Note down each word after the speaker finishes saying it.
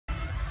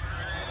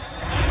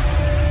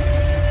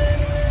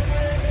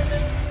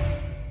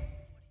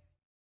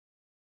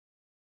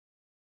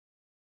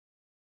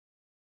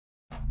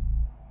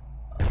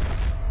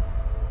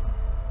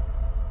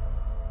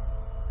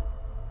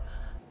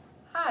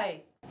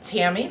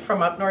Tammy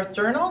from Up North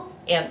Journal,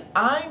 and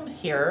I'm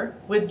here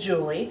with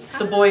Julie.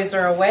 The boys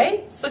are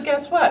away, so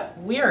guess what?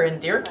 We are in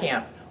deer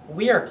camp.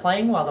 We are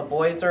playing while the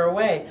boys are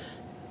away.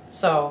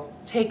 So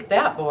take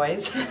that,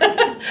 boys.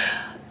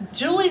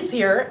 Julie's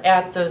here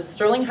at the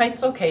Sterling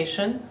Heights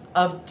location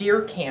of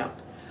Deer Camp,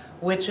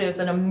 which is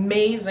an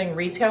amazing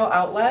retail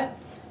outlet.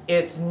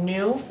 It's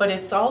new, but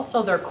it's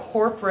also their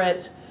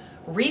corporate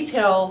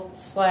retail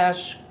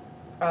slash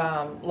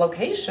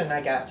location,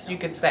 I guess you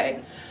could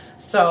say.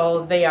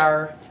 So they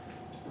are,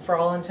 for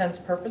all intents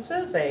and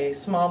purposes, a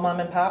small mom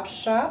and pop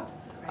shop,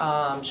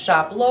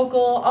 shop local,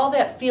 all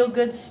that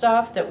feel-good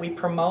stuff that we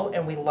promote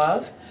and we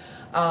love.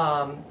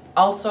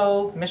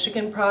 Also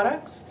Michigan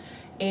products,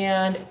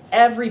 and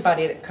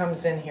everybody that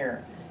comes in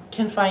here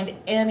can find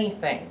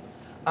anything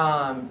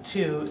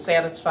to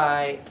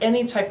satisfy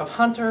any type of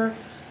hunter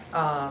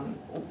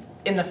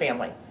in the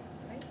family.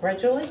 Right,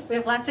 Julie? We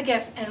have lots of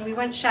gifts, and we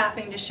went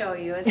shopping to show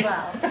you as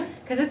well,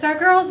 because it's our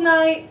girls'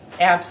 night.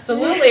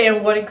 Absolutely,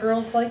 and what do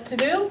girls like to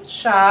do?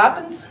 Shop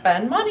and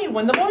spend money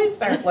when the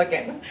boys aren't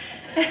looking.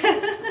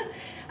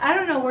 I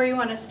don't know where you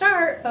want to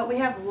start, but we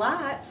have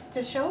lots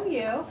to show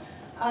you.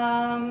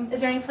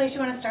 Is there any place you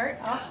want to start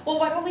off? Well,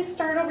 why don't we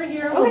start over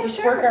here? Okay, We'll just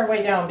sure. work our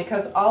way down,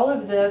 because all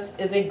of this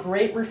is a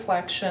great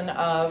reflection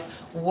of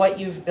what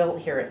you've built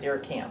here at Deer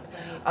Camp.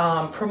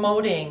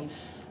 Promoting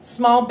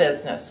small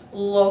business,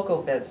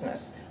 local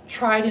business,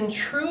 tried and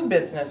true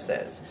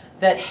businesses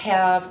that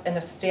have an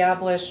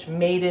established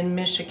made in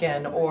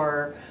Michigan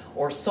or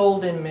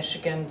sold in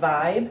Michigan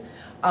vibe,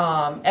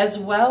 as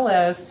well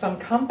as some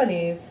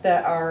companies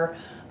that are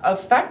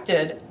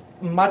affected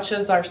much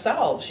as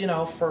ourselves, you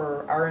know,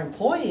 for our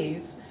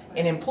employees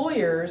and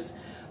employers.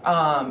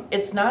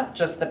 It's not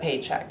just the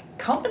paycheck.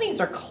 Companies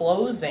are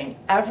closing.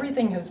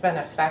 Everything has been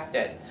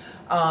affected.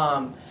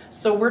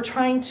 So we're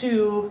trying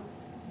to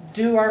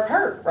do our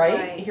part,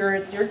 right? Here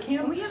at Deer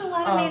Camp. We have a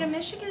lot of Made in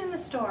Michigan in the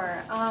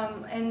store,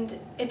 and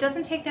it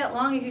doesn't take that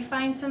long. If you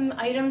find some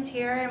items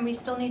here and we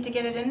still need to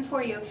get it in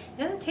for you, it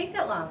doesn't take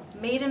that long.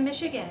 Made in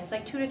Michigan, it's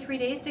like 2 to 3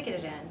 days to get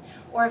it in,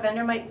 or a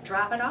vendor might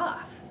drop it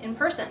off in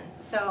person.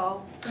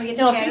 So we get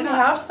to Now, chat if you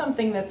about have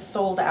something that's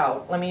sold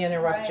out, let me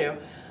interrupt you.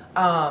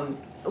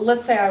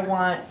 Let's say I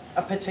want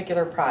a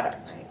particular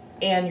product.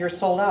 And you're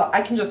sold out,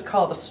 I can just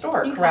call the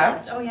store, you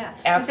correct? Oh yeah.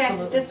 Absolutely. In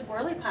fact, this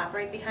Whirly Pop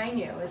right behind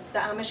you is the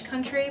Amish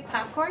Country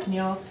popcorn. Can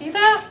you all see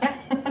that?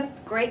 Yeah.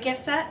 Great gift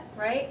set,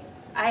 right?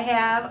 I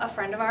have a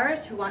friend of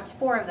ours who wants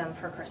 4 of them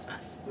for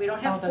Christmas. We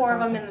don't have 4 of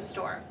them in the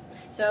store.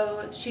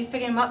 So she's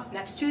picking them up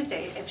next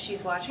Tuesday. If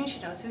she's watching,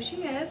 she knows who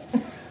she is.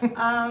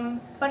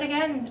 But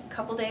again, a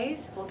couple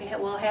days,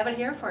 we'll have it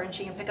here for her, and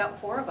she can pick up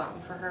 4 of them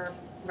for her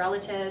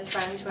relatives,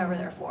 friends, whoever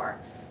they're for.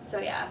 So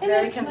yeah, And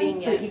very it's convenient.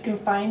 nice that you can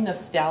find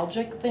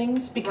nostalgic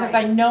things, because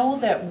Right. I know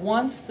that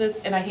once this,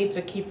 and I hate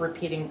to keep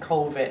repeating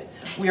COVID,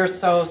 we are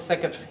so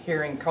sick of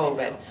hearing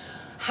COVID.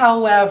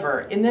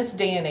 However, in this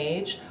day and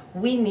age,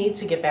 we need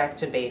to get back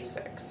to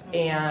basics,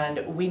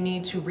 and we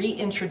need to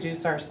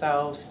reintroduce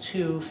ourselves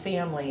to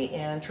family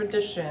and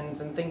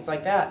traditions and things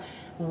like that.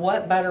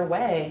 What better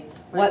way,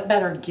 what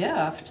better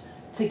gift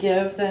to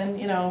give than,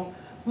 you know,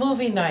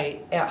 movie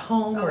night at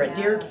home or at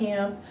Deer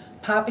Camp,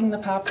 popping the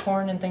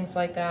popcorn and things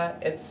like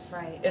that. It's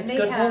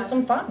good,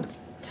 wholesome fun.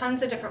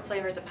 Tons of different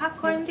flavors of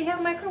popcorn. They have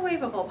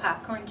microwavable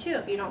popcorn too,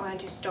 if you don't want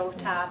to do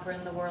stovetop or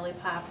in the Whirly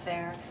Pop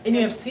there. And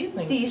you have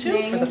seasonings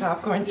too for the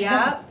popcorns.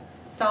 Yep.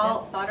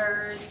 Salt,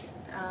 butters.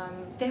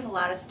 They have a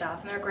lot of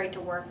stuff, and they're great to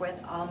work with,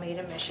 all made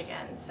in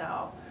Michigan.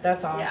 So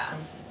that's awesome.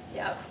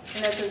 Yeah. Yep.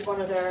 And this is one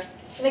of their,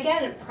 and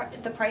again,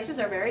 the prices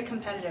are very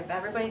competitive.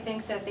 Everybody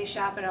thinks that if they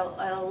shop at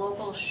a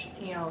local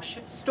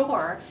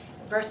store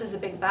versus a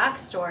big box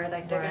store,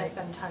 like they're going to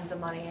spend tons of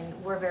money,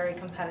 and we're very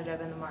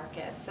competitive in the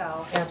market.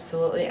 So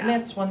absolutely, and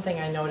that's one thing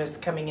I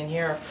noticed coming in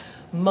here.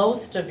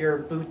 Most of your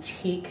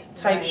boutique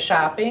type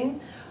shopping,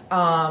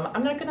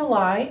 I'm not going to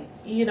lie,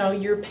 you know,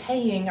 you're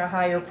paying a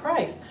higher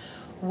price.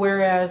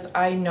 Whereas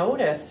I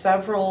noticed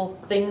several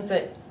things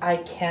that I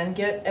can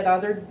get at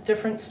other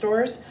different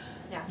stores,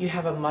 you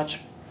have a much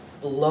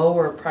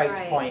lower price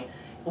point,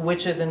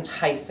 which is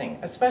enticing,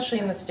 especially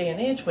in this day and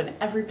age when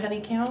every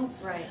penny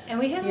counts. Right, and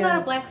we have a lot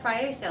of Black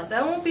Friday sales.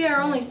 That won't be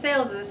our only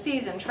sales of the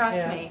season,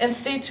 trust me. And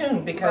stay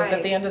tuned, because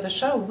at the end of the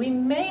show, we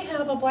may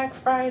have a Black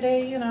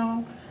Friday, you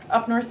know,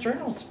 Up North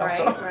Journal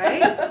special.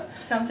 Right.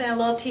 Something, a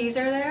little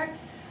teaser there.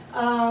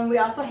 We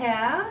also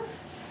have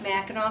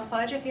Mackinac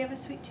fudge if you have a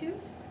sweet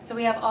tooth. So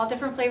we have all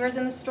different flavors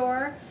in the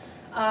store,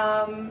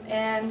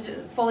 and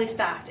fully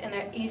stocked, and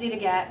they're easy to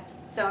get.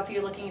 So if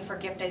you're looking for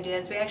gift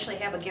ideas, we actually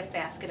have a gift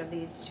basket of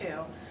these too.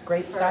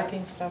 Great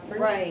stocking stuffers.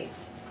 Right,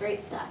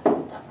 great stocking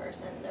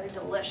stuffers, and they're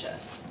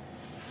delicious.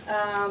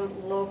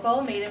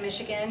 Local, made in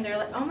Michigan.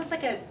 They're almost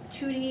like a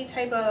 2D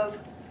type of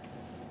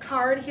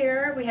card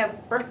here. We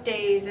have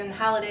birthdays and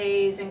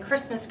holidays and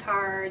Christmas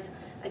cards.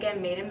 Again,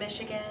 made in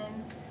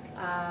Michigan,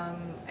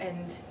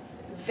 and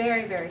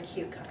very, very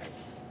cute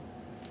cards.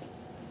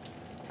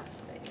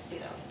 You can see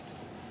those.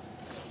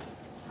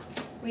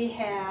 We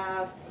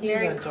have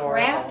very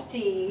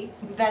crafty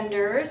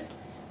vendors.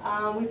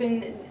 We've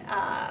been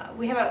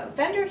we have a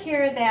vendor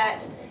here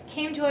that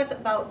came to us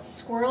about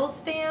squirrel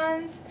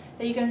stands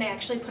that you can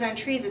actually put on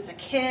trees. It's a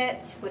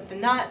kit with the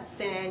nuts,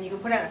 and you can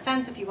put it on a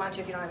fence if you want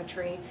to if you don't have a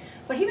tree.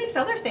 But he makes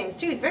other things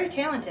too. He's very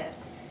talented.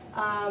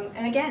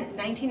 And again,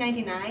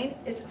 $19.99.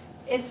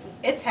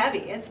 It's heavy.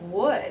 It's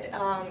wood.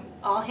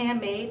 All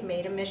handmade,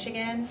 made in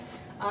Michigan.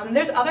 And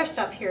there's other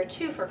stuff here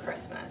too for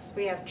Christmas.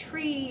 We have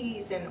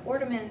trees and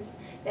ornaments.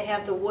 They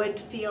have the wood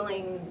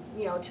feeling,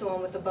 you know, to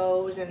them with the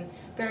bows and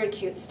very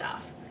cute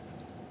stuff.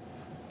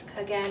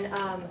 Again,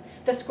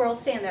 the squirrel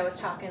stand that I was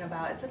talking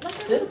about. It's like a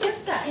little gift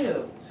set. This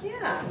is cute.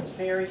 Yeah. This is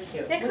very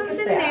cute. It comes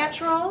in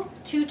natural,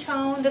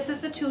 two-tone. This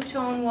is the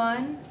two-tone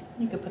one.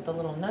 You could put the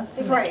little nuts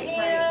in Right, the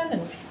can.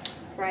 And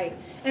Right.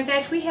 In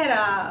fact, we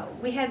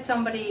had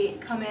somebody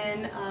come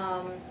in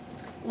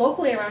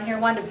locally around here,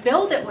 wanted to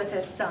build it with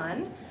his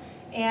son,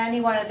 and he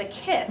wanted the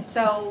kit.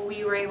 So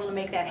we were able to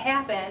make that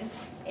happen,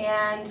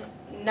 and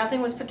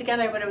nothing was put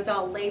together, but it was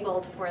all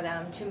labeled for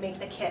them to make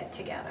the kit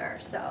together.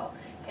 So,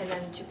 and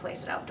then to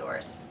place it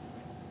outdoors.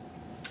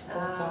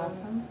 That's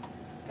awesome.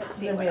 Let's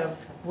see Then what we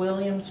else. have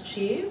Williams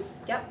cheese.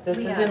 Yep. This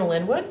is in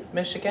Linwood,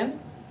 Michigan,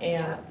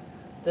 and Yeah.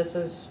 this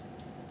is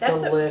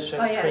That's delicious,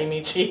 oh, yeah,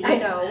 creamy cheese. I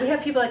know. We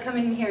have people that come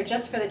in here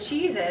just for the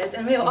cheeses,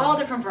 and we have all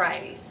different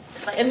varieties.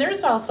 And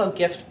there's also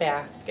gift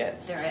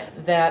baskets There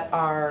is. that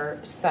are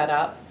set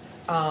up.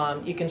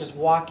 You can just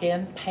walk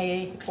in,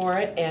 pay for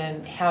it,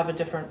 and have a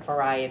different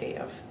variety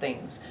of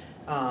things.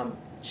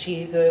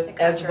 Cheeses It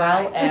caught as your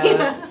well eye.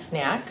 as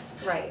snacks.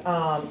 Right.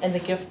 And the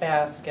gift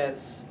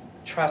baskets,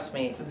 trust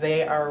me,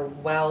 they are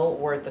well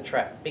worth the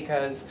trip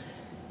because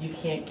you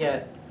can't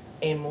get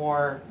a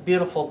more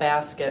beautiful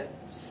basket,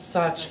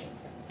 such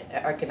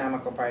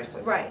economical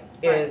prices. Right,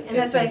 It's, and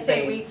that's it's why I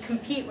say insane. we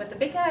compete with the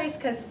big guys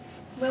because,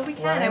 well, we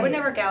can. I Right. would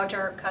never gouge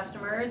our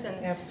customers,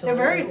 and Absolutely.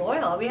 they're very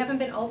loyal. We haven't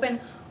been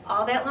open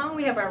all that long.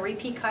 We have our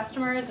repeat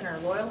customers and our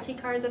loyalty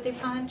cards that they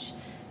punch.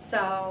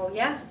 So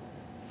yeah.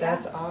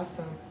 That's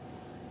awesome.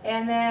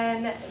 And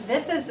then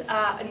this is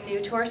new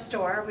to our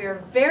store. We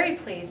are very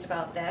pleased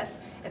about this.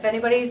 If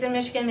anybody's in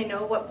Michigan, they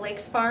know what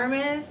Blake's Farm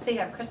is. They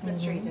have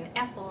Christmas trees and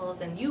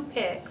apples and you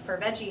pick for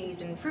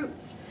veggies and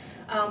fruits.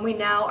 We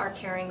now are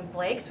carrying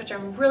Blake's, which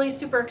I'm really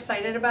super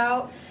excited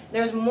about.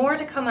 There's more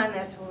to come on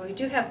this. We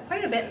do have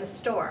quite a bit in the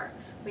store.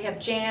 We have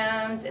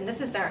jams, and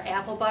this is their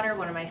apple butter,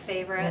 one of my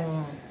favorites.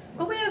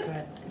 But we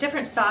have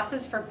different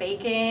sauces for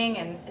baking,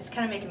 and it's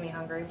kind of making me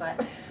hungry.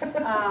 But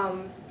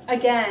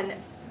again,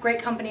 great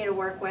company to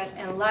work with,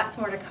 and lots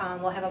more to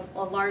come. We'll have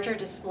a larger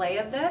display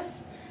of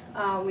this.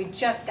 We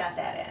just got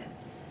that in.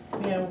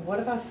 Yeah, what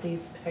about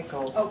these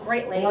pickles? Oh,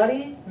 Great Lakes.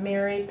 Bloody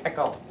Mary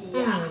pickle.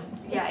 Yeah,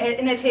 yeah,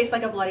 and it tastes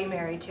like a Bloody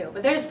Mary too.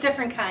 But there's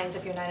different kinds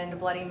if you're not into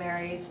Bloody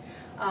Marys.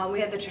 We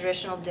have the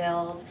traditional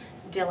dill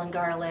and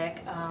garlic.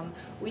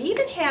 We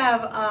even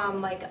have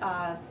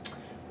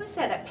what's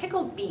that? That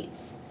pickled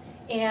beets.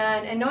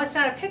 And no, it's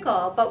not a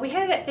pickle, but we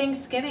had it at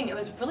Thanksgiving. It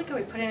was really good.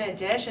 We put it in a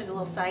dish as a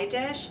little side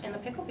dish, and the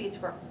pickled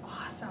beets were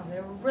awesome. They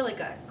were really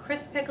good.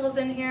 Crisp pickles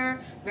in here,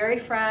 very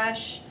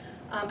fresh.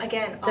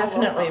 Again, all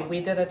Definitely, local.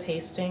 we did a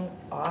tasting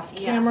off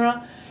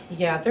camera.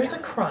 Yeah, there's a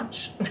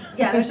crunch.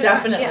 Yeah, there's a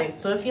Definitely. crunch, yeah.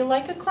 So if you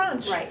like a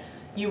crunch, Right.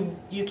 you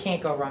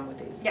can't go wrong with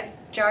these. Yeah,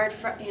 jarred,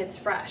 it's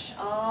fresh,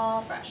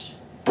 all fresh.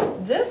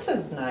 This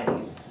is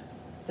nice.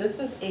 This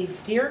is a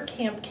deer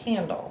camp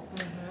candle.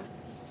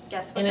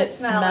 Guess what And the it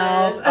smell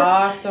smells is.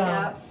 awesome.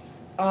 Yep.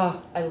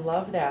 Oh, I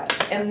love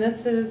that. And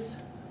this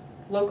is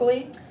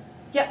locally?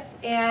 Yep,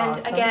 and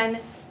Awesome. again,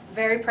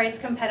 very price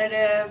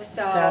competitive,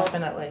 so.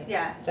 Definitely.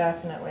 Yeah.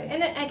 Definitely.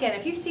 And again,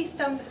 if you see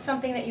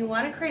something that you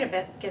want to create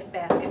a gift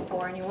basket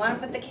for, and you want to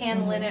put the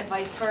candle in it,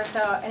 vice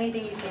versa,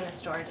 anything you see in the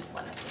store, just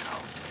let us know.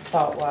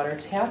 Saltwater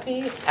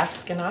taffy,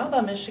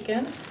 Escanaba,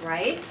 Michigan.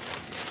 Right?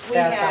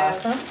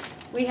 That's awesome.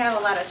 We have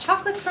a lot of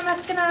chocolates from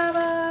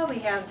Escanaba. We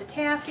have the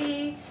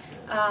taffy.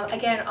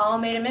 Again, all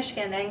made in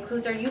Michigan. That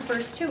includes our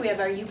Yoopers too. We have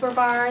our Yooper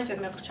bars, we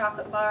have milk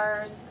chocolate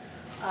bars,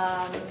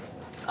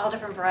 all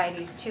different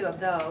varieties too of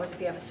those if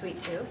you have a sweet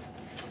tooth.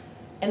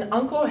 And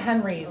Uncle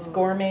Henry's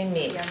Gourmet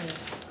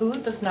Meats. Who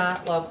does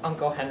not love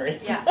Uncle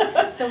Henry's?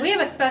 Yeah. So we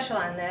have a special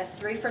on this,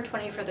 3 for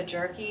 $20 for the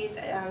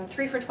jerkies,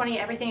 3 for $20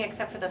 everything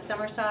except for the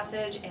summer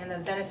sausage and the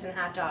venison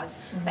hot dogs.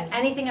 But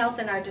anything else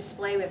in our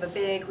display, we have a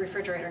big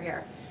refrigerator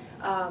here.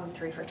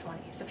 3 for $20.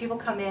 So people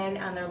come in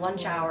on their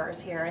lunch hours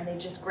here and they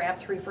just grab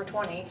 3 for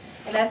 $20,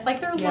 and that's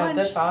like their Yeah, lunch.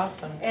 that's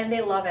awesome. And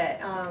they love it.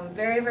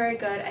 Very, very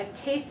good. I've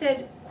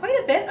tasted quite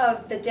a bit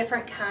of the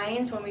different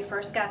kinds when we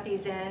first got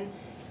these in.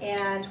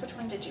 And which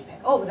one did you pick?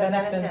 Oh, the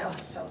venison. Oh,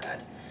 so good.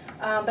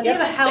 But You they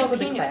have a stick with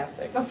the jalapeno.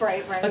 classics. Oh,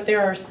 right, right. But there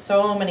are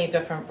so many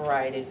different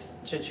varieties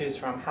to choose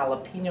from.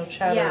 Jalapeno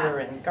cheddar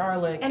and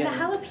garlic. And the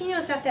jalapeno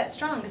is not that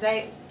strong because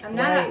I'm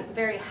not a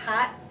very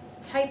hot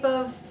type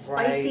of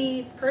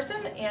spicy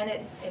person, and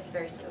it's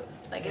very smooth.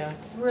 Like it's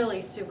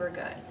really super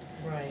good.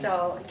 Right.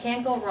 So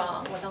can't go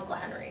wrong with Uncle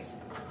Henry's.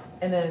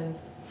 And then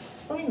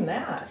explain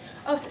that.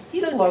 Oh,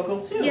 He's local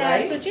too, yeah,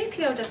 right? so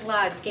JPO does a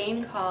lot of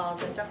game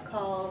calls and duck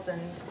calls,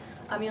 and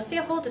you'll see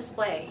a whole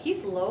display.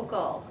 He's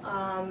local.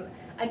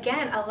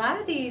 again, a lot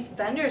of these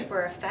vendors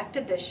were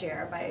affected this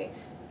year by,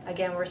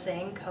 again, we're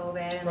saying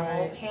COVID and the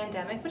whole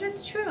pandemic, but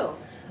it's true.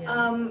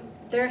 Yeah.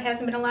 There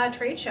hasn't been a lot of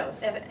trade shows,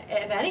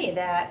 if any,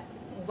 that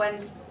when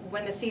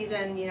the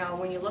season, you know,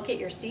 when you look at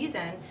your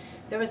season,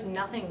 there was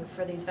nothing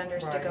for these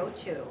vendors to go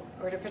to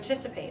or to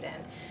participate in.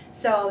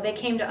 So they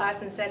came to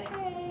us and said,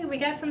 hey, we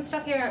got some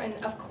stuff here,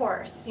 and of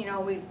course, you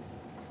know,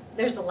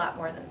 there's a lot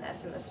more than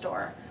this in the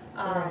store.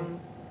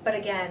 But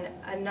again,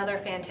 another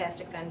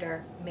fantastic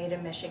vendor, made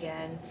in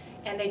Michigan,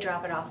 and they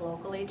drop it off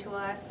locally to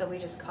us, so we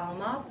just call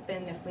them up,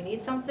 and if we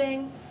need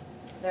something,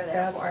 they're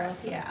there for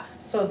us. Yeah.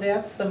 So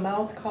that's the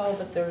mouth call,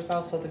 but there's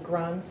also the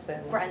grunts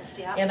and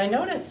yeah. And I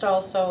noticed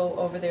also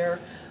over there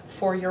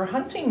for your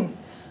hunting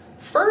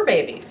fur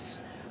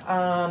babies,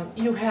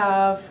 you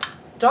have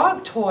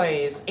dog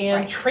toys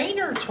and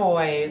trainer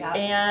toys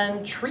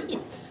and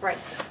treats.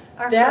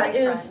 That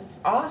is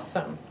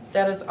awesome.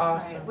 That is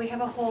awesome. We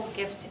have a whole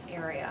gift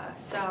area,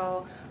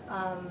 so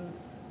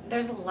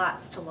there's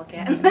lots to look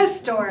at in this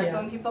store.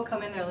 When people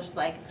come in, they're just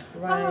like,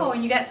 oh,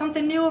 and you got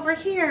something new over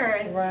here.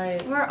 And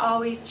we're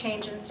always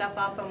changing stuff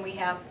up, and we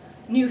have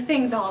new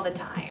things all the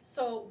time.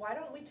 So why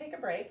don't we take a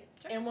break?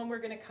 And when we're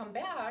going to come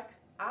back,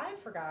 I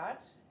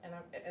forgot, and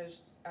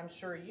as I'm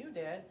sure you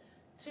did,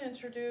 to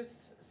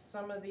introduce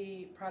some of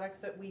the products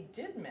that we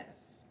did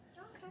miss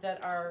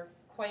that are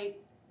quite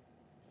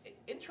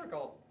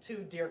integral to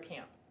deer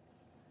camp.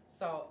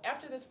 So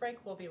after this break,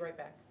 we'll be right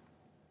back.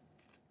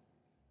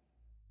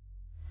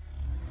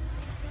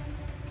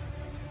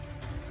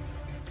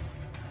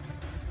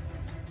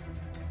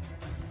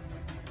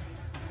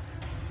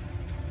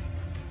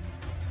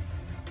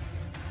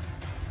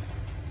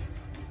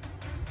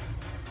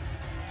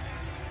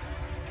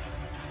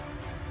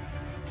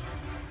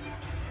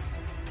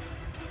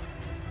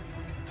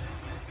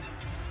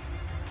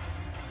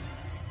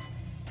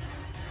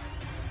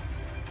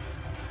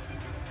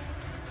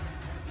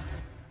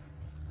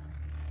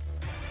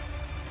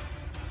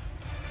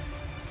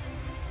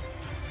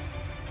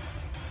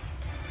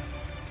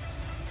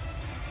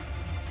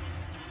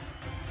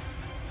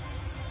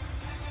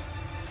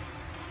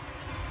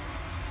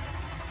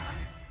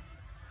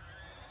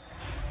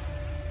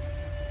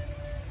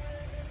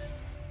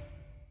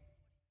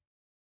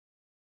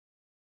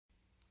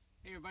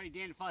 Hey everybody,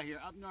 Dan DeFall here,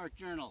 Up North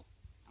Journal.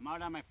 I'm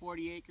out on my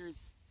 40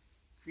 acres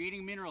creating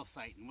a mineral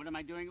site. And what am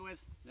I doing it with?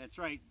 That's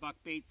right,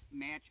 Buckbait's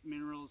Match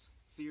Minerals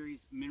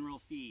Series Mineral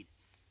Feed.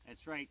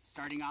 That's right,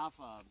 starting off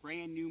a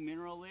brand new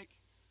mineral lick.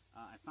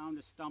 I found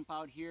a stump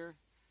out here.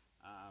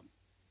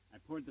 I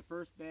poured the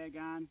first bag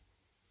on.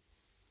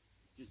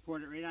 Just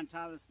poured it right on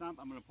top of the stump.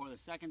 I'm going to pour the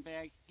second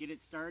bag, get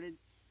it started,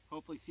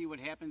 hopefully see what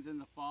happens in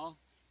the fall.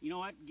 You know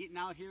what, getting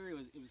out here, it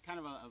was kind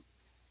of a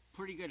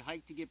pretty good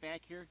hike to get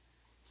back here.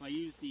 So I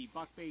used the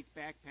Buckbaits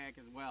backpack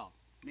as well.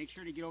 Make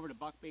sure to get over to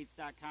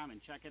buckbaits.com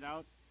and check it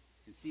out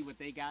and see what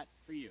they got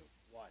for you.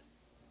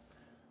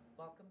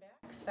 Welcome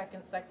back.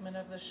 Second segment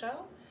of the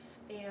show.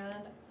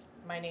 And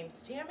my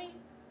name's Tammy.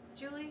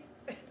 Julie.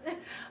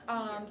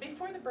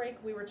 Before the break,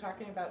 we were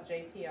talking about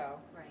JPO.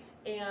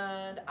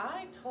 And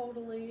I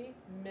totally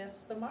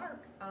missed the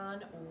mark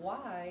on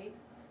why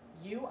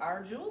you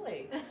are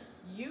Julie.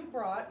 You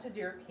brought to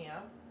deer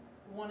camp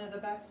one of the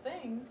best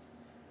things.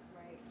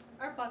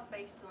 Our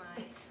Buckbaits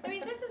line. I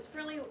mean, this is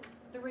really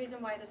the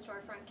reason why the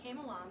storefront came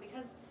along,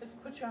 because it's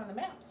put you on the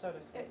map, so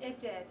to speak. It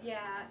did,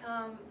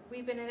 yeah.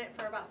 We've been in it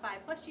for about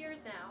 5+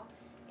 years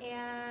now,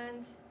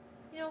 and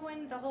you know,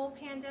 when the whole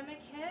pandemic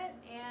hit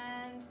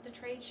and the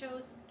trade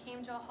shows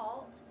came to a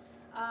halt,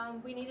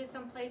 we needed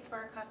some place for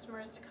our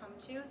customers to come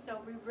to,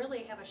 so we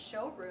really have a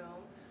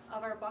showroom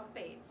of our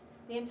Buckbaits.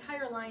 The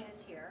entire line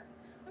is here.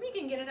 You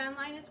can get it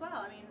online as well.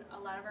 I mean, a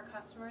lot of our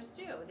customers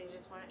do. They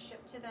just want it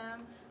shipped to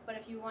them. But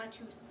if you want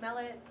to smell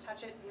it,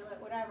 touch it, feel it,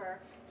 whatever,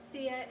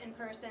 see it in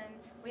person,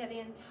 we have the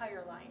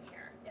entire line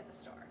here at the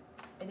store.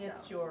 And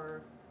it's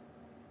your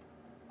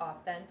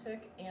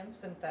authentic and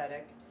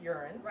synthetic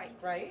urines,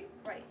 right?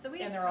 Right. So we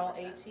have they're all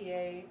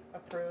ATA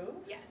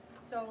approved? Yes.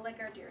 So like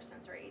our deer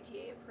scents are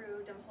ATA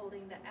approved. I'm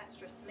holding the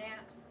Estrus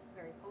Max,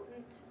 very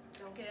potent.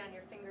 Don't get it on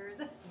your fingers.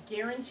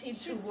 Guaranteed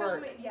to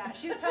work.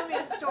 She was telling me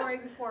a story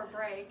before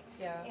break.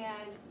 Yeah.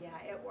 And yeah,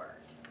 it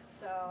worked.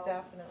 So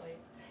definitely.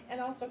 And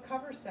also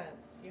cover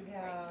scents. You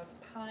have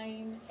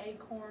pine,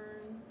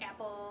 acorn,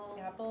 apple,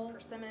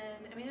 persimmon.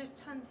 I mean, there's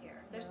tons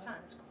here. There's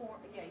tons. Corn.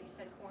 Yeah, you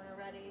said corn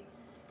already.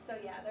 So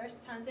yeah, there's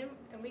tons,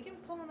 and we can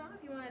pull them out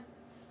if you want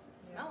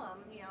to smell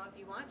them. You know, if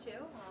you want to.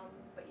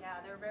 But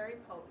yeah, they're very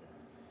potent.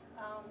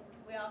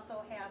 We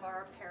also have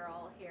our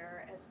apparel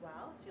here as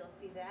well, so you'll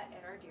see that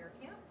at our deer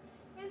camp.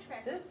 And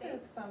Tractor This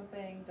is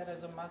something that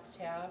is a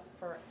must-have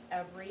for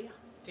every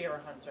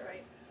deer hunter.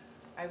 Right.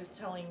 I was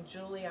telling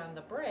Julie on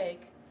the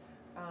break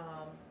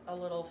a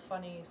little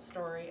funny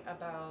story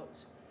about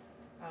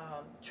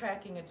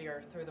tracking a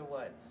deer through the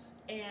woods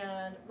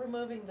and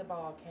removing the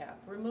ball cap,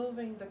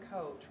 removing the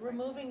coat,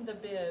 removing the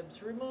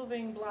bibs,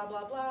 removing blah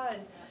blah blah,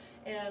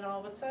 and all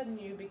of a sudden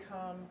you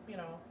become, you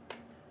know,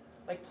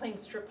 like playing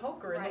strip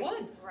poker in the Right,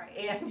 woods. right.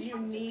 And you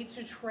Just need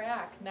to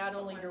track not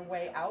only your learning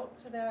way stuff. out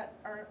to that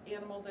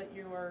animal that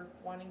you are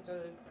wanting to,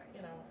 Right.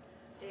 you know.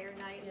 Day or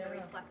night, Yeah. they're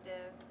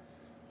reflective.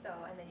 So,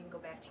 and then you can go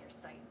back to your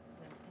site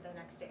the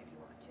next day if you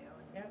want to.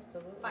 And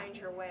Absolutely. find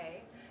your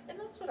way. And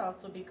this would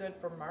also be good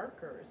for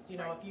markers. You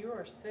know, Right. if you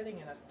are sitting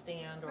in a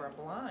stand or a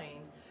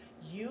blind,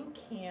 you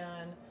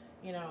can,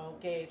 you know,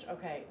 gauge,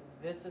 okay,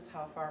 this is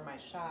how far my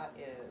shot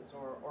is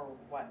or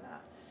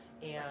whatnot.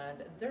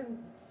 And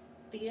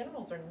the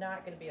animals are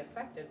not going to be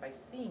affected by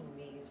seeing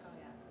these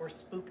Oh, yeah. or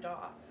spooked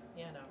off,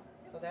 you know.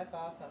 So that's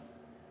awesome.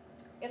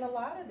 And a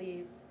lot of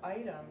these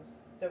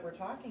items that we're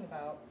talking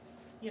about,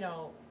 you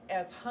know,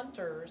 as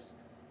hunters,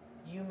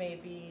 you may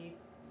be,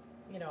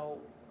 you know,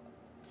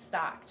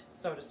 stocked,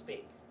 so to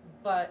speak.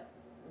 But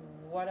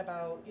what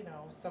about, you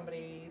know,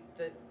 somebody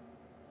that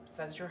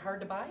says you're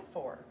hard to buy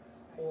for?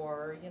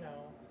 Or, you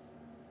know.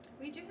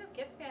 We do have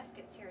gift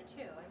baskets here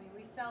too. I mean,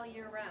 we sell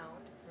year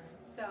round.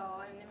 So,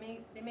 and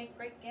they make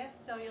great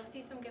gifts. So you'll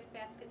see some gift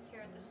baskets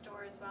here at the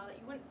store as well that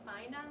you wouldn't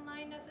find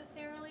online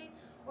necessarily.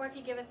 Or if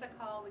you give us a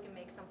call, we can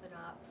make something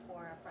up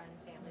for a friend,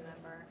 family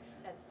member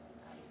that's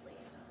obviously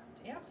into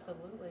hunting.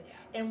 Absolutely. So,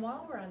 yeah. And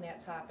while we're on that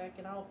topic,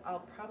 and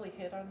I'll probably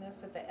hit on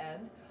this at the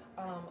end,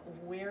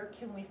 where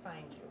can we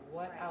find you?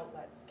 What Right.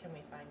 outlets can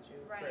we find you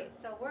Right. through?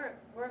 So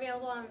we're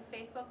available on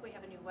Facebook. We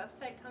have a new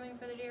website coming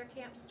for the Deer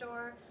Camp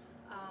store.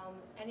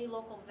 Any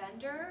local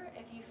vendor,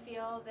 if you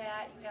feel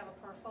that you have a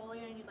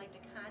portfolio and you'd like to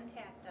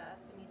contact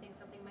us and you think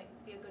something might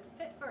be a good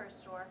fit for our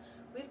store,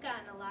 we've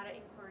gotten a lot of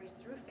inquiries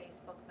through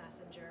Facebook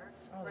Messenger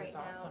Oh, right that's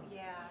now. awesome.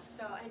 Yeah.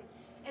 So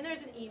and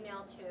there's an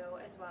email too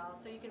as well.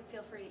 So you can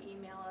feel free to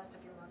email us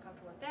if you're more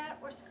comfortable with that,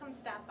 or come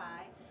stop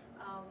by.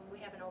 We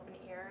have an open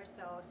ear,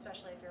 so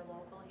especially if you're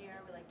local here,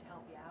 we like to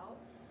help you out.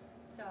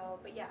 So,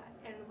 but yeah,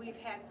 and we've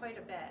had quite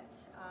a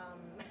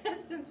bit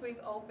since we've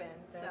opened.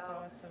 That's so,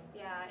 awesome.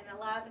 Yeah, and a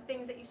lot of the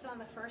things that you saw in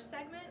the first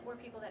segment were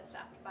people that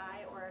stopped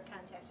by or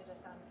contacted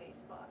us on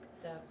Facebook.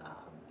 That's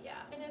awesome. Yeah.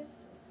 And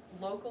it's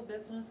local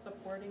business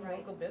supporting Right.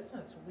 local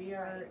business. We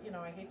are, Right. you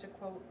know, I hate to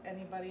quote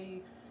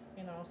anybody,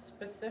 you know,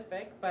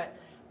 specific, but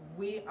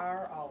we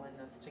are all in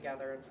this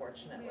together,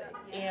 unfortunately. We are,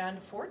 yeah.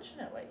 And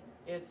fortunately,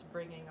 it's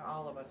bringing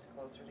all of us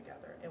closer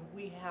together. And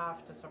we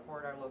have to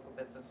support our local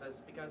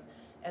businesses because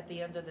at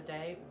the end of the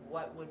day,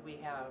 what would we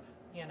have,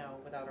 you know,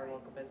 without our Right.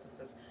 local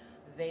businesses?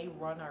 They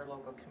run our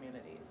local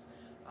communities.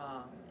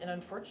 And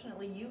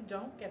unfortunately, you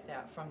don't get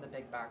that from the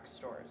big box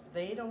stores.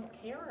 They don't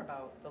care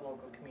about the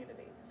local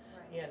community.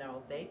 Right. You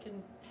know, they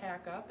can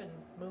pack up and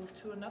move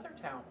to another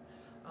town.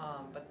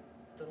 But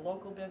the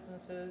local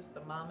businesses,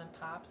 the mom and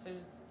pops,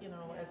 is, you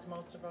know, as Yeah.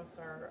 most of us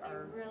are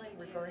They really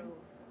referring. do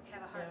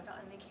have a heartfelt,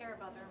 and they care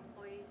about their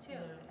employees too.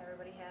 Yeah.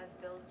 Everybody has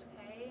bills to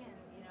pay,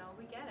 and you know,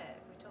 we get it.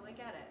 We totally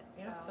get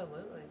it. So.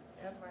 Absolutely,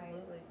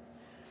 absolutely.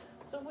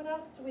 So what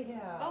else do we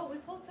have? Oh, we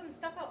pulled some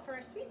stuff out for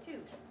our sweet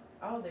tooth.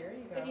 Oh, there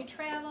you go. If you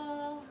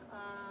travel,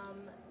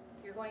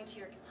 you're going to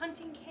your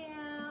hunting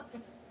camp,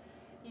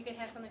 you can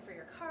have something for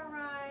your car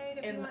ride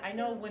if you And want I to.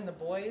 know when the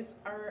boys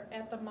are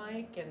at the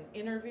mic and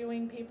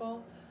interviewing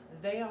people,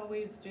 they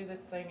always do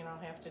this thing, and I'll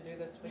have to do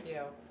this with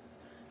you.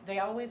 They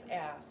always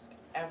ask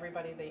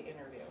everybody they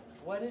interview,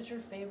 what is your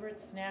favorite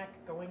snack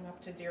going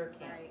up to deer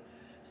camp? Right.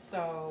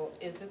 So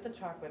is it the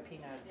chocolate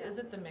peanuts? Yeah. Is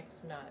it the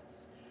mixed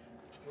nuts?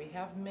 We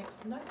have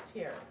mixed nuts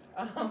here.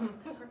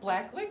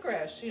 Black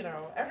licorice, you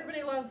know,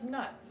 everybody loves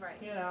nuts,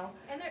 Right. you know.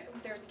 And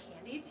there's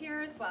candies here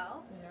as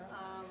well. Yeah.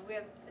 We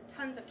have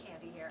tons of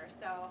candy here.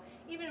 So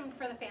even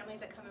for the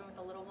families that come in with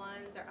the little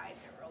ones, their eyes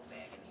get real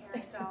big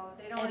in here. So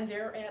they don't. And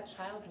they're at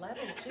child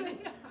level too. They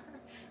are.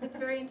 It's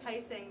very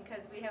enticing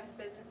because we have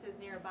businesses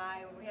nearby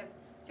and we have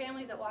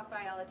families that walk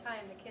by all the time.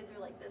 The kids are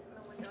like this in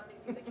the window, they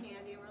see the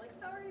candy, and we're like,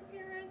 sorry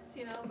parents,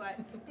 you know, but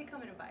they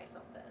come in and buy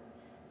something.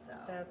 So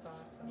That's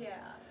awesome.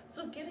 yeah.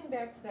 So getting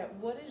back to that,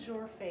 what is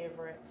your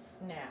favorite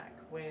snack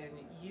when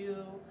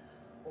you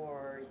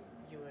or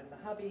you and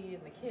the hubby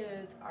and the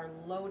kids are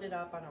loaded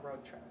up on a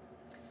road trip?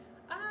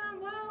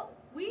 Well,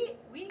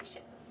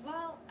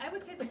 well, I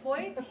would say the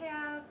boys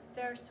have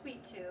their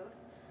sweet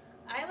tooth.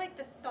 I like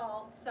the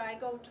salt, so I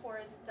go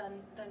towards the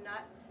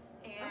nuts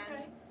and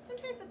Okay.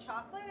 sometimes the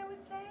chocolate, I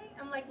would say.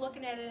 I'm like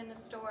looking at it in the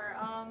store.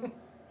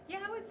 Yeah,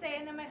 I would say.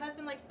 And then my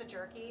husband likes the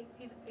jerky.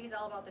 He's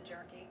all about the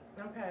jerky.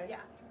 Okay. Yeah,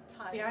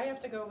 tons. See, I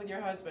have to go with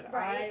your husband.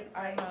 Right,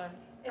 I'm a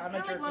It's I'm kind a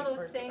of like jerky one of those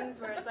person. things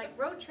where it's like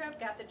road trip,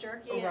 got the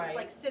jerky, and Right. it's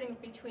like sitting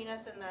between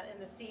us in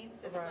the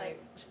seats. It's Right.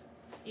 like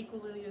It's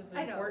equally as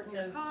I know, important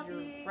your as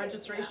coffee, your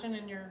registration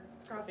and your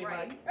coffee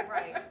right, mug.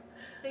 right.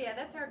 So yeah,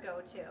 that's our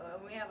go-to,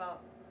 and we have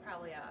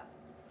probably a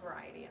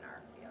variety in our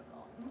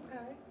vehicle.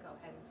 Okay. Go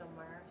heading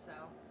somewhere, so.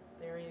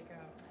 There you go.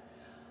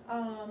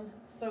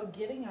 So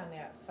getting on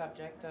that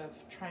subject of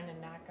trying to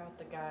knock out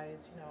the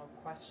guys, you know,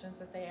 questions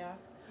that they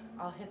ask,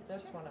 I'll hit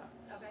this one up.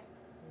 Okay.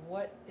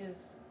 What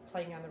is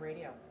playing on the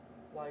radio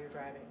while you're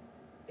driving?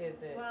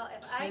 Is it Well,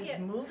 if I kids'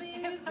 get movies?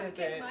 if I Is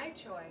get it my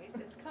choice,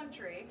 it's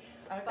country.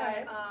 Okay.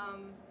 But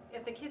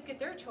if the kids get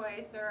their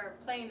choice, they're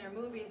playing their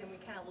movies, and we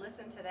kind of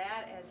listen to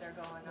that as they're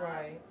going on.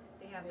 Right.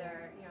 They have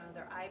their, you know,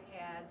 their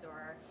iPads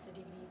or the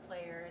DVD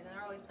players, and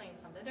they're always playing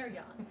something. They're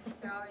young.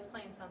 They're always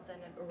playing something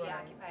to be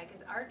occupied,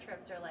 because our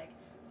trips are like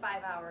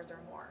 5 hours or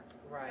more.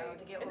 Right. So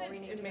to get where we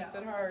need to go. It makes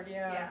it hard,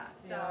 yeah. Yeah,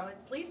 so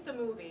it's at least a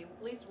movie,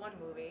 at least one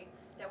movie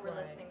that we're Right.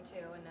 listening to,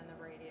 and then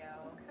the radio.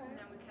 Okay. And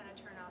then we kind of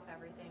turn off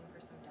everything for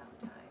some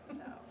downtime,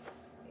 so.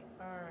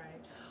 All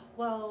right.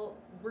 Well,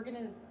 we're going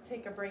to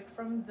take a break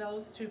from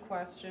those two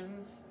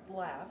questions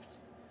left,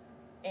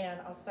 and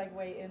I'll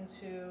segue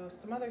into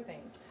some other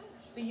things.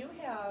 So you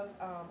have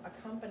a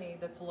company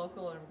that's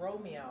local in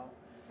Romeo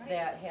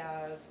that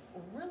has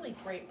really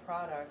great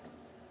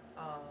products,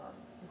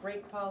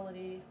 great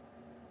quality,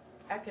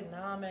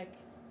 economic,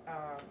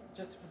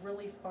 just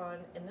really fun,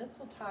 and this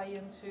will tie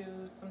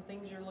into some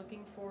things you're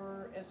looking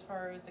for as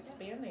far as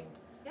expanding.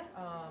 Yeah.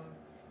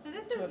 So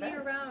this to is events.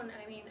 year-round.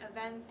 I mean,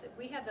 events.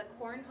 We have the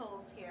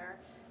cornholes here,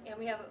 and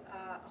we have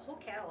a whole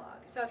catalog.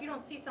 So if you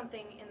don't see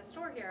something in the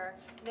store here,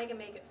 they can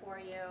make it for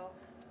you,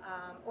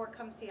 or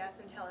come see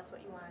us and tell us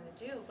what you wanted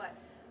to do. But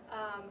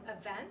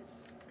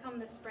events come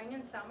the spring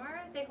and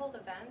summer. They hold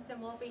events, and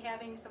we'll be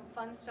having some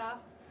fun stuff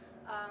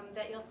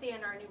that you'll see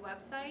on our new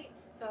website.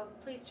 So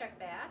please check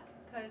back,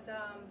 because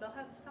they'll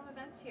have some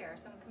events here,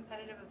 some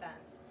competitive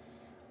events.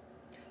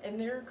 And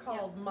they're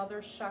called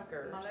Mother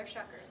Shuckers. Mother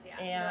Shuckers, yeah.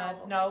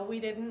 And no, we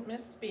didn't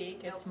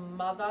misspeak. It's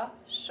Mother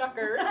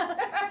Shuckers.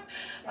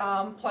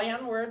 Play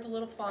on words, a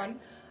little fun.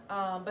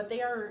 Right. But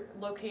they are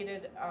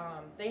located,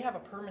 they have a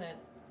permanent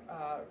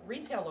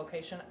retail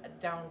location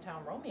at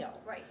downtown Romeo.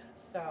 Right.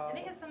 So. And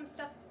they have some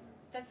stuff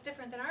that's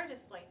different than our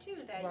display too,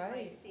 that you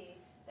might see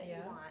that you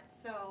want.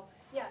 So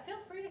yeah, feel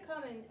free to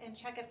come and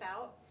check us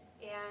out.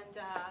 And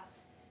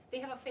they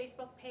have a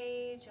Facebook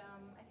page.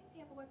 I think they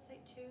have a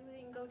website too that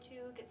you can go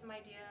to, get some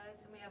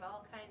ideas. And we have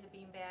all kinds of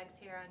bean bags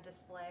here on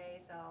display.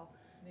 So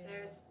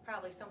there's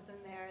probably something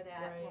there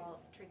that will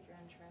treat your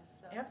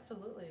interest. So.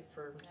 Absolutely,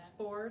 from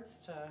sports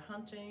to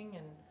hunting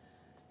and,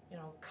 you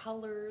know,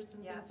 colors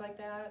and things like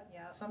that.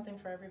 Something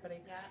for everybody.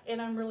 And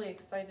I'm really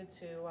excited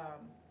to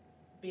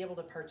be able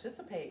to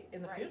participate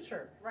in the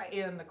future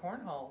in the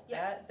cornhole.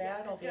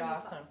 That'll be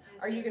awesome.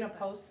 Are you going to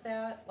post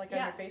that like on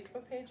your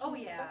Facebook page? Oh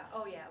yeah,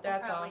 oh yeah.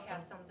 That's we'll probably awesome.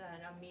 have something,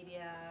 a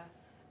media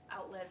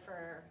outlet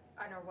for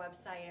on our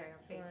website or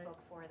Facebook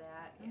for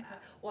that. Yeah. Okay.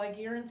 Well, I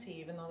guarantee,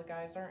 even though the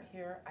guys aren't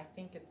here, I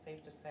think it's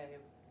safe to say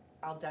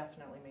I'll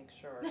definitely make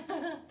sure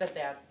that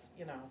that's,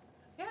 you know,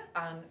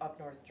 on Up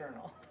North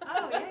Journal.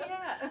 Oh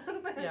yeah.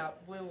 Yeah,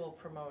 we will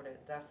promote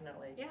it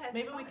definitely. Yeah, it's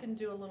maybe fun. we can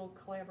do a little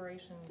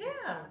collaboration.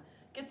 Yeah.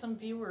 Get some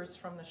viewers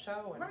from the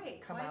show and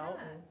come why out. not?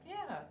 And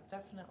yeah,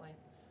 definitely.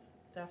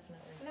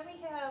 Definitely. And then we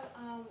have,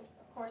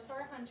 of course, for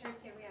our hunters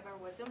here, we have our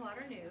Woods and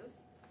Water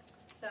News.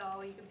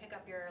 So you can pick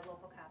up your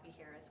local copy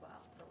here as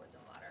well for Woods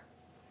and Water.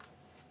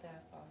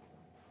 That's awesome.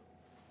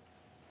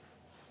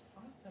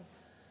 Awesome.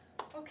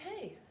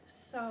 Okay,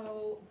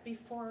 so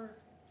before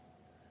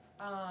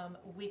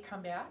we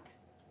come back,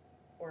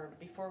 or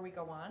before we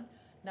go on,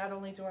 not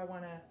only do I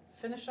want to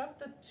finish up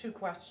the two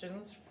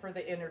questions for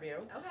the interview,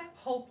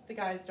 hope the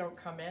guys don't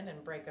come in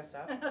and break us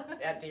up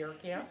at deer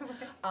camp,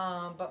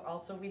 but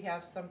also we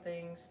have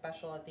something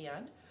special at the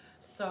end.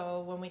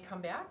 So when we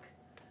come back,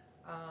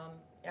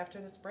 after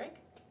this break,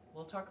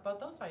 we'll talk about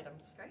those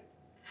items. Great.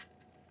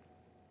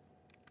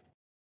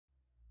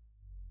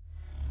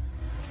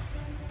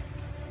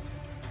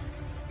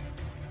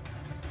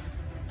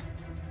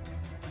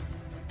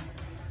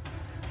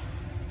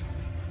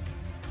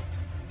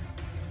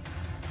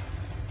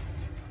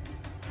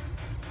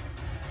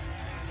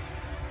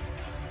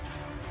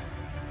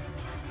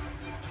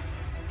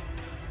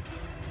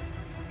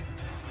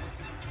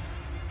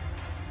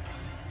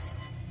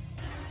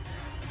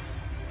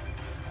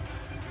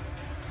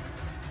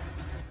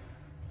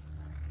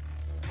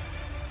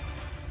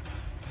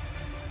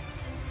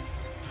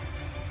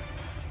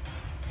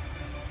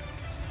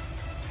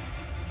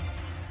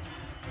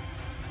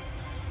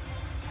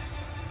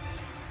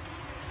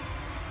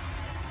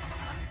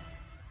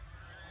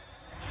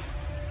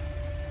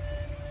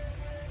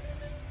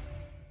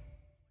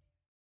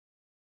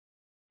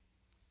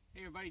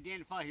 Hey everybody,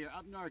 Dan DeFall here,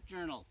 Up North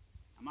Journal.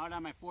 I'm out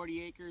on my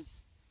 40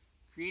 acres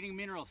creating a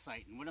mineral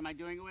site. And what am I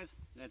doing it with?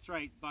 That's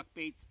right,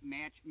 Buckbait's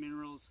Match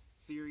Minerals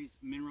Series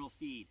Mineral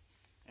Feed.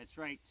 That's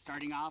right,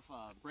 starting off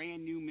a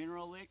brand new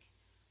mineral lick.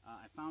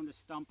 I found a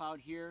stump out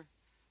here.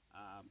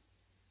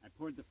 I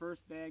poured the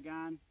first bag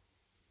on.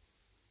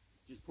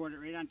 Just poured it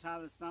right on top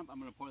of the stump. I'm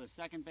going to pour the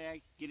second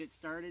bag, get it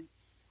started,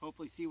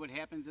 hopefully see what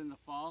happens in the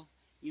fall.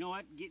 You know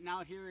what, getting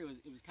out here, it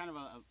was kind of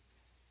a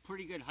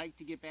pretty good hike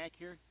to get back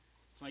here.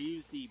 So I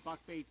used the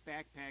Buckbaits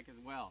backpack as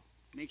well.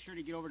 Make sure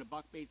to get over to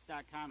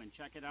buckbaits.com and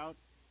check it out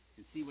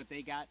and see what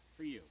they got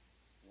for you.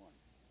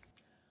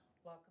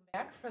 Welcome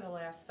back for the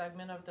last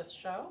segment of this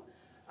show.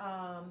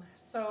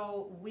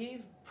 So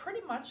we've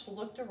pretty much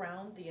looked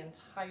around the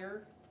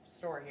entire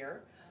store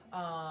here,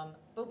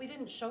 but we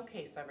didn't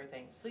showcase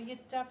everything. So you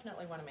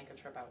definitely want to make a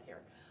trip out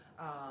here.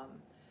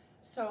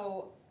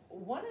 So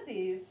one of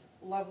these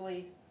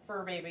lovely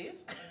fur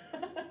babies,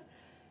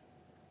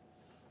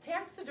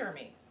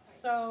 taxidermy.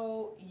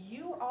 So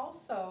you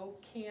also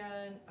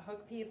can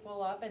hook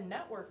people up and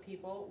network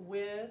people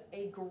with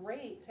a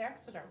great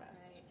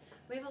taxidermist. Right.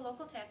 We have a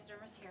local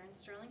taxidermist here in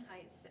Sterling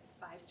Heights,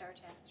 5-star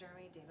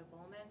taxidermy, David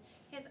Bowman.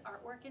 He has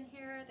artwork in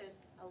here.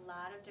 There's a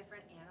lot of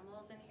different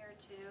animals in here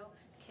too.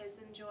 Kids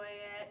enjoy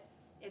it.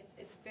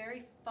 It's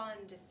very fun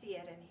to see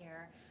it in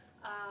here.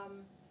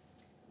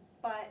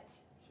 But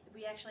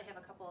we actually have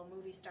a couple of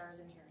movie stars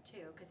in here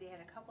too, because he had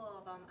a couple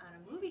of them on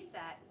a movie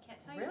set. Can't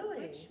tell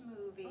you which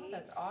movie. Oh,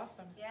 that's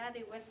awesome. Yeah,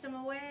 they whisked them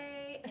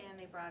away and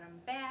they brought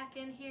them back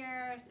in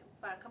here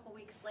about a couple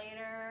weeks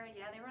later.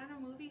 Yeah, they were on a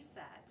movie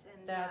set.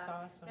 And that's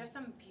awesome. There's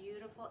some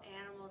beautiful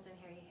animals in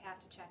here. You have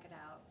to check it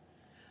out.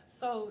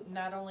 So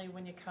not only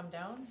when you come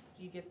down,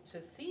 you get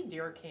to see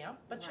deer camp,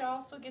 but you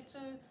also get to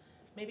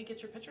maybe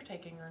get your picture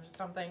taking or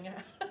something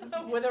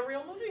with a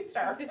real movie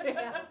star.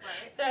 Yeah, right.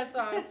 That's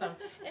awesome.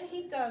 And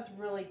he does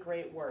really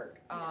great work.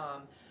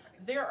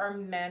 There are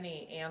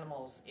many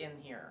animals in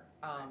here,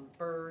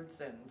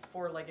 birds and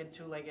four-legged,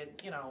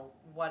 two-legged, you know,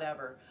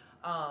 whatever.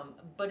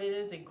 But it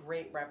is a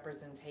great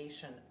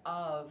representation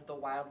of the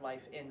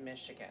wildlife in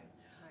Michigan,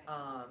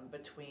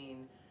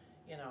 between,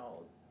 you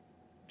know,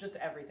 just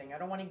everything. I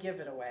don't want to give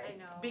it away. I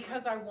know.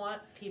 Because I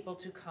want people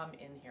to come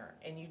in here,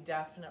 and you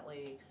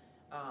definitely,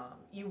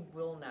 you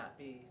will not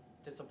be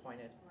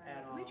disappointed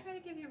at all. We try to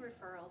give you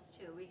referrals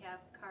too. We have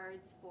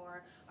cards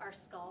for our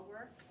skull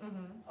works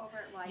over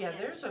at YN. Yeah,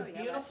 there's a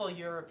beautiful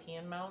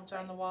European mount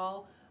on the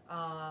wall.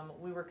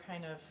 We were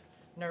kind of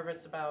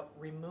nervous about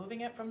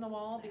removing it from the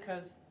wall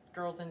because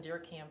girls in deer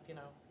camp, you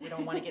know, we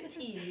don't want to get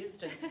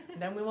teased and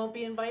then we won't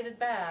be invited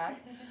back.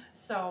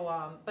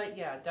 So, but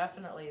yeah,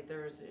 definitely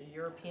there's a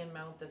European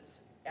mount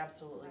that's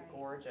absolutely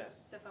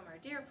gorgeous. So from our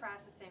deer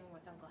processing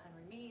with Uncle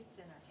Henry Meats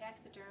and our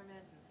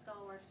taxidermists and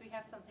skull works, we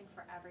have something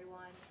for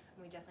everyone.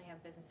 And we definitely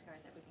have business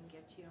cards that we can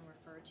give to you and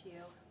refer to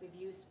you. We've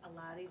used a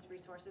lot of these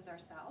resources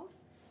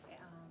ourselves,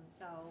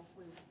 so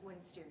we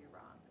wouldn't steer you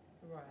wrong.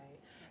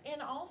 Right.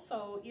 And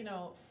also, you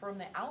know, from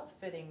the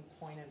outfitting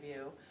point of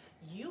view,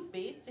 you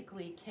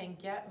basically can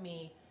get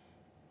me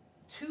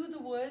to the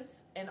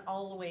woods and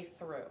all the way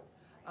through.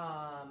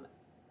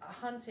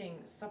 Hunting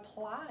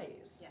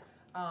supplies.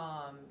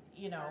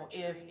 You know,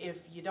 if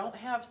you don't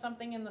have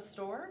something in the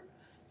store,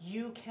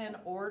 you can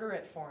order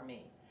it for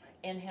me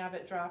and have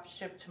it drop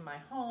shipped to my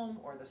home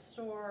or the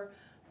store.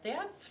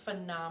 That's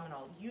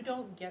phenomenal. You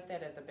don't get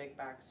that at the big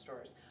box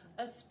stores,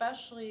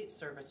 especially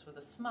service with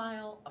a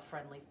smile, a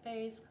friendly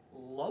face,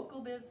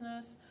 local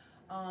business.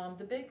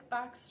 The big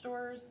box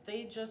stores,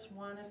 they just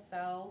want to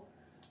sell,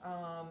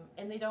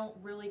 and they don't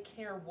really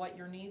care what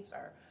your needs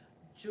are.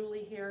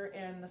 Julie here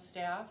and the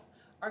staff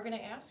are going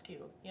to ask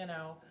you, you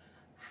know,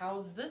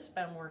 how's this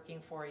been working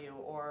for you,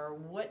 or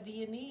what do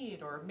you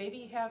need, or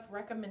maybe have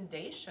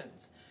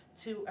recommendations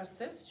to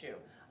assist you.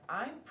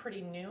 I'm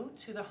pretty new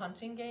to the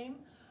hunting game.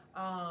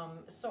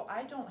 So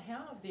I don't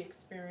have the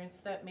experience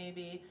that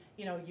maybe,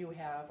 you know, you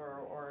have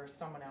or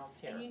someone else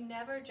here. And you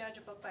never judge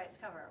a book by its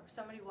cover.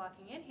 Somebody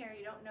walking in here,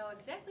 you don't know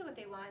exactly what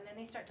they want, and then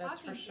they start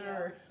talking to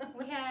you.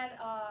 We had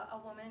a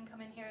woman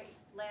come in here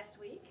last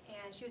week,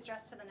 and she was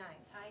dressed to the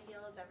nines, high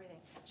heels, everything.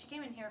 She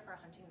came in here for a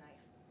hunting knife.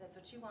 That's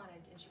what she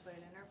wanted, and she put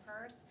it in her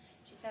purse.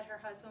 She said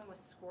her husband was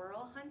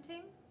squirrel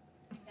hunting.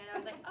 And I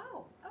was like,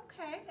 oh,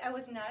 okay. I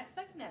was not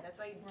expecting that. That's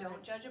why you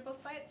don't judge a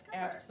book by its cover.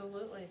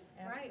 Absolutely,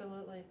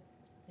 absolutely.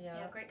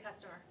 Yeah, great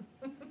customer.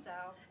 So.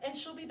 And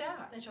she'll be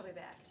back. And she'll be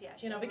back. Yeah.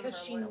 You know,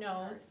 because she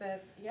knows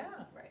that's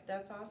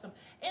that's awesome.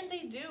 And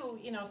they do,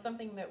 you know,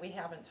 something that we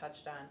haven't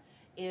touched on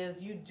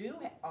is you do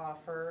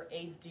offer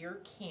a deer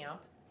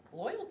camp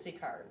loyalty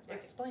card.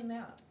 Explain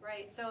that.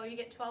 Right. So you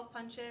get 12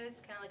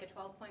 punches, kind of like a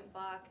 12-point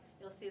buck.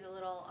 You'll see the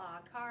little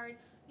card.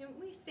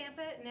 We stamp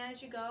it, and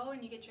as you go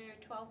and you get your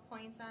 12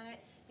 points on it,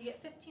 you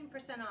get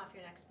 15% off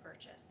your next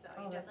purchase. So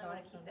you definitely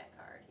want to keep that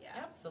card. Yeah.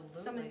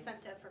 Absolutely. Some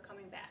incentive for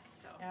coming back.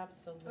 So.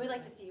 Absolutely. We'd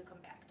like to see you come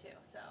back too.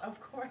 So. Of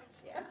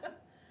course. Yeah.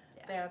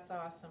 That's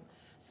awesome.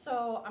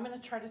 So I'm going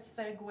to try to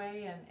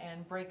segue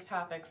and break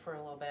topic for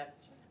a little bit.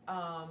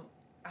 I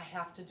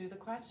have to do the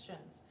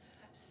questions.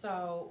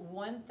 So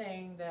one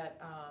thing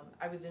that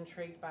I was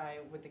intrigued by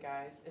with the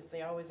guys is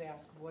they always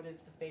ask, what is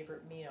the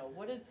favorite meal?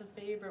 What is the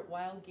favorite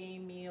wild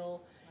game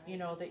meal, you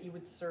know, that you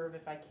would serve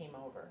if I came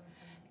over?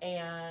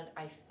 And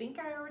I think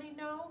I already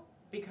know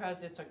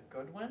because it's a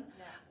good one.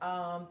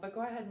 But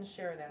go ahead and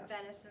share that.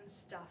 Venison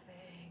stuffing.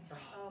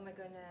 Oh my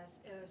goodness,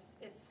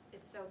 it's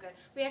so good.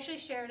 We actually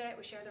shared it.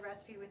 We shared the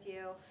recipe with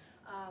you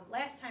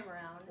last time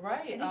around.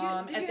 Right. Did you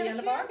at the end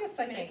of August,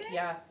 I think.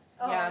 Yes.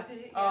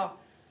 Yes.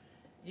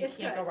 You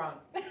can't go wrong.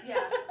 Yeah.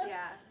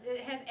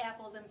 It has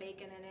apples and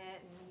bacon in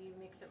it, and you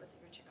mix it with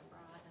your chicken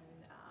broth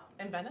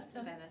and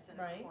venison. Venison,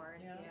 of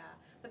course. Yeah.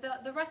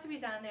 But the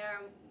recipe's on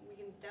there. We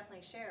can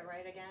definitely share,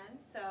 right? Again.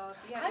 So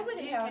I would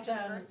have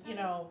them, you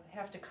know,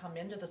 have to come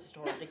into the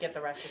store to get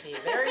the recipe.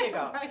 There you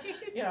go.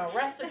 You know,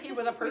 recipe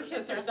with a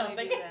purchase or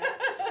something.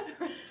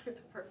 Recipe with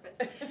a purpose.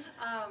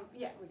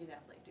 Yeah, we can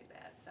definitely do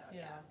that. So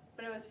yeah.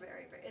 But it was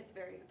it's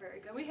very, very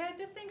good. We had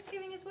this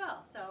Thanksgiving as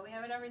well, so we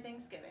have it every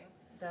Thanksgiving.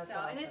 That's so,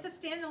 awesome. And it's a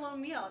standalone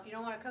meal. If you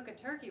don't want to cook a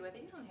turkey with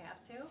it, you don't have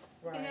to.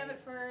 You can have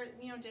it for,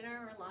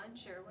 dinner or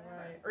lunch or whatever.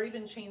 Right. Or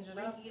even change it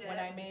up. Reheat When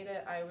it. I made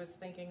it, I was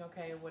thinking,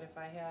 okay, what if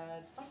I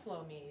had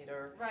buffalo meat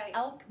or Right.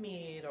 elk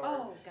meat or,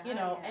 Oh, God,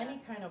 any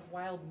kind of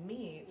wild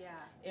meat, Yeah.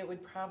 it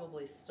would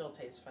probably still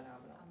taste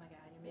phenomenal. Oh my God,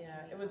 you're making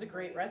Yeah, me it was a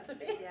hungry. great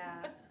recipe.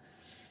 Yeah.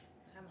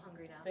 I'm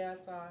hungry now.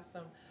 That's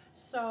awesome.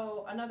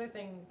 So another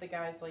thing the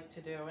guys like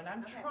to do, and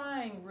I'm Okay.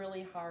 trying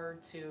really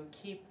hard to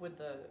keep with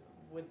the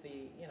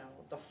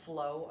the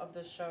flow of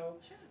the show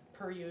Sure.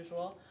 per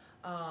usual.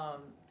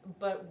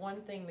 But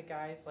one thing the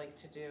guys like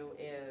to do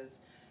is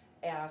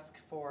ask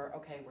for,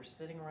 okay, we're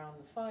sitting around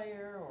the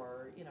fire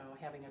or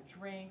having a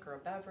drink or a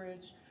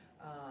beverage.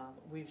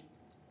 We've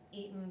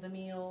eaten the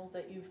meal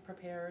that you've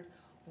prepared.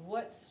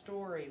 What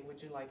story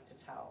would you like to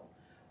tell?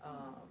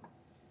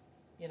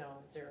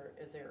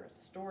 Is there a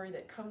story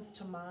that comes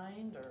to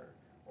mind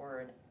or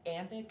an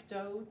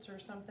anecdote or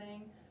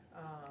something?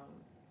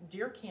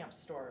 Deer camp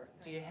store.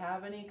 Do you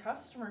have any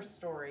customer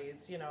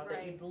stories, that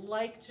Right. you'd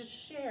like to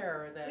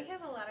share? That We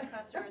have a lot of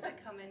customers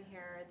that come in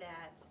here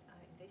that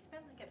they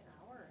spend like an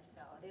hour or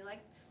so.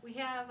 We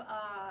have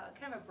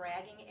kind of a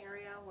bragging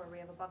area where we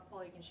have a buck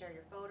pole you can share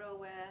your photo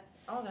with.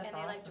 Oh, that's And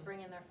they like to awesome.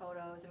 bring in their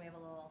photos, and we have a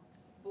little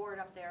board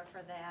up there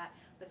for that.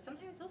 But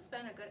sometimes they'll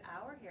spend a good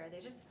hour here. They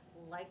just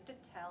like to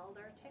tell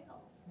their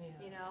tales,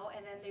 Yeah.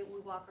 and then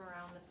we walk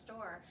around the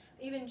store.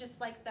 Even just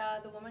like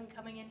the woman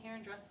coming in here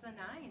and dressed to the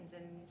nines,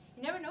 and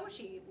you never know what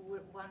she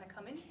would want to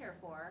come in here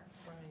for.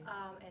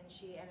 Right. And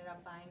she ended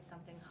up buying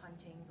something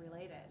hunting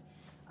related.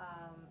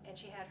 And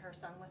she had her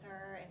son with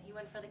her, and he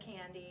went for the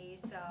candy,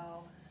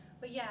 so.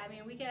 But yeah, I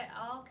mean, we get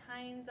all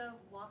kinds of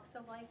walks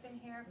of life in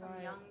here, from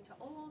Right. young to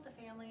old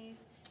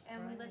families,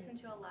 and we Right. listen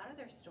to a lot of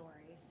their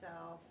stories.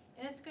 So,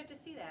 and it's good to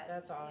see that.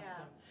 That's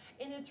awesome.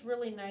 And it's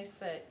really nice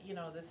that,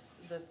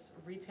 this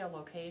retail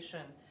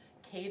location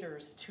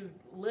caters to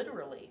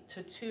literally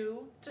to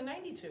 2 to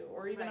 92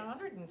 or even Right.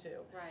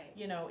 102. Right.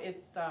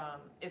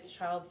 It's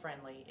child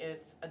friendly,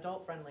 it's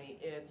adult friendly,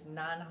 it's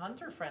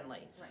non-hunter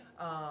friendly.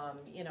 Right.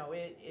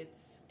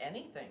 It's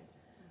anything.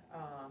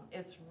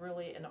 It's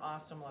really an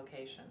awesome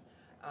location.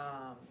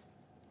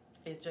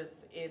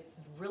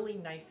 It's really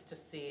nice to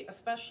see,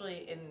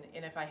 especially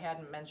and if I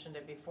hadn't mentioned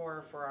it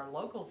before for our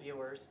local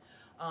viewers,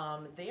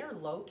 they are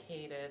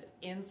located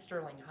in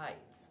Sterling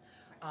Heights,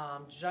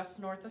 just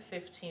north of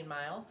 15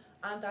 Mile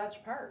on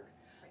Dodge Park.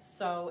 Right.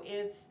 So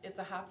it's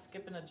a hop,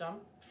 skip, and a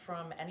jump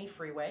from any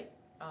freeway,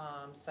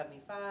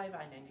 75,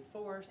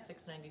 I-94,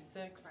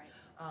 696,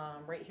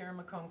 right here in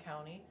Macomb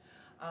County.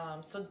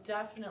 So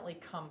definitely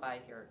come by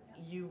here.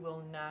 You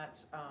will not,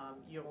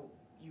 you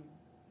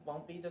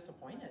won't be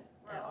disappointed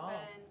at all. We're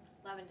open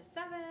 11 to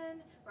 7.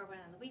 We're open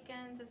on the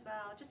weekends as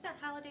well, just not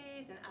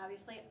holidays, and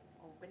obviously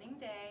opening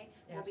day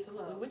will be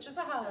Absolutely, closed. which is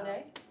a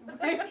holiday.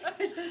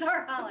 Which is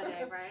our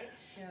holiday, right?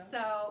 Yeah.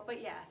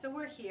 So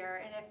we're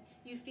here, and if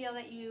you feel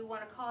that you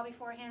want to call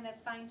beforehand,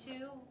 that's fine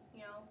too.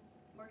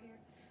 We're here.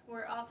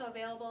 We're also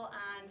available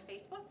on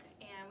Facebook,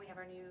 and we have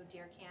our new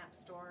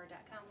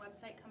deercampstore.com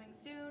website coming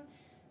soon.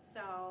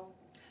 So,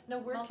 Now,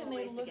 where can multiple they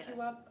ways to look get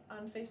you us. up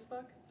on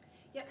Facebook?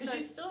 Yep. Because so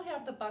you still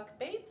have the Buck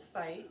Baits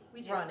site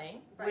We do,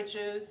 running, right. which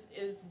is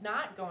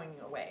not going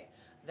away.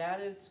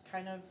 That is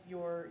kind of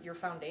your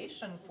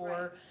foundation for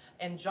Right.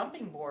 and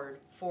jumping board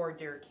for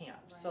deer camp.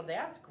 So Right.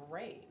 that's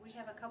great. we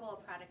have a couple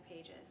of product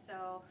pages.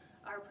 So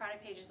our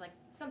product page is like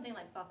something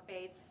like Buck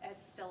Baits.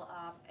 It's still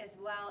up, as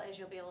well as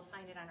you'll be able to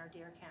find it on our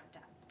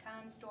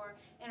deercamp.com store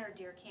and our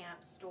Deer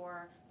Camp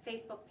store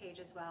Facebook page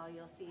as well.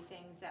 You'll see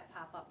things that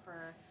pop up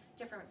for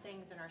different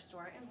things in our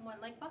store, and one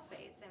like Buck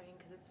Baits.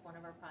 because it's one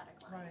of our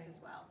product lines Right. as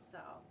well. So,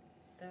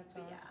 That's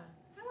but awesome.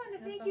 I wanted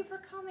to That's thank you for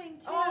coming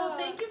too. Oh,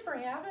 thank you for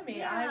having me.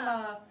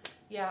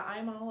 Yeah.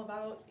 I'm all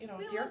about We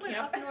deer love when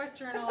camp. Up North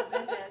Journal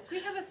visits.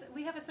 We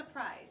have a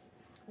surprise.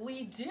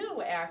 We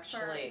do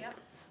actually Yep.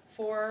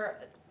 for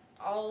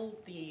all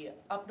the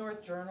Up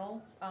North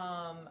Journal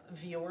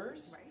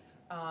viewers.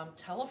 Right.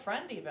 Tell a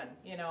friend even.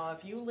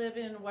 If you live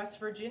in West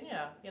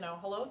Virginia,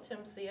 hello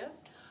Tim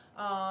Cias,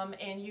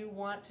 and you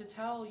want to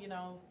tell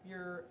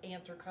your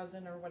aunt or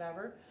cousin or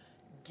whatever,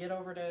 get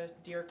over to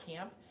Deer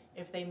Camp.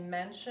 If they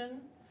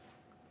mention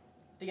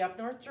the Up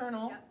North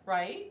Journal, Yep.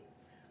 right?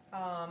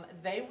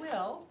 They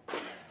will,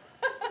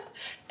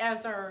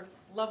 as our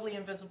lovely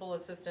invisible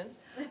assistant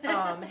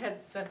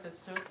had sent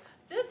us to us.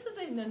 This is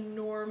an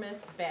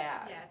enormous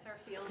bag. Yeah, it's our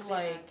field bag.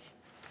 Like,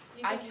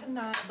 You I can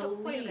cannot put quite a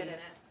believe bit in it.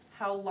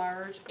 how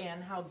large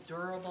and how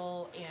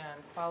durable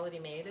and quality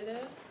made it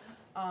is.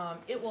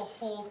 It will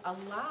hold a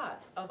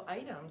lot of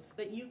items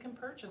that you can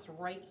purchase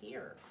right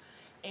here.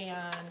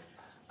 And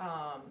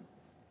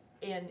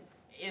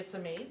it's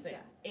amazing. Yeah.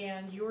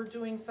 And you're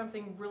doing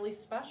something really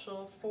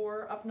special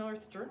for Up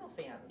North Journal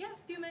fans. Yeah,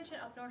 if you mention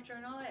Up North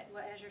Journal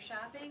as you're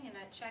shopping and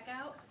at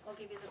checkout, we'll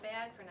give you the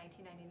bag for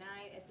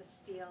 $19.99. It's a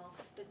steal.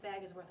 This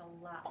bag is worth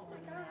a lot Oh more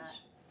my than gosh. that.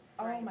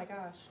 Oh Right. my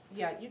gosh.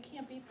 Yeah, you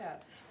can't beat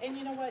that. And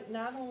you know what?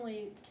 Not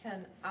only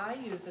can I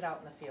use it out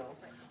in the field,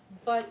 Right.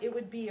 but it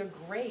would be a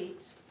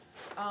great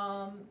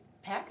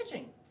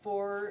packaging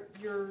for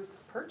your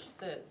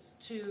purchases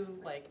to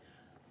like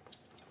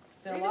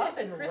fill Maybe up that's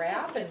a and Christmas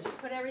wrap and gift.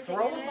 Put everything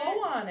throw in a it.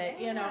 bow on it,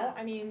 you know? Yeah.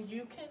 I mean,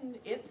 you can,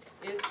 it's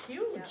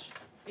huge.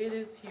 It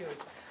is huge.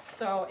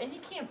 So, and you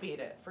can't beat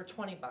it for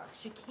 20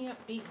 bucks. You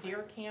can't beat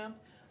deer camp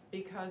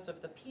because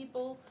of the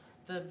people,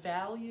 the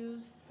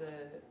values, the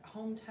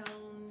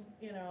hometown,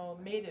 you know,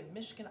 made in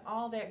Michigan,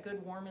 all that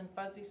good warm and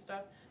fuzzy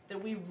stuff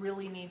that we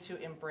really need to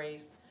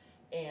embrace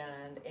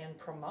and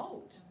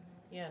promote.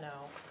 You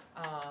know,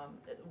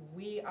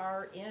 we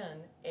are in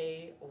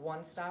a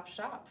one-stop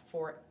shop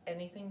for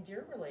anything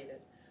deer related.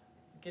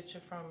 Get you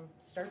from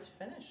start to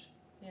finish,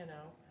 you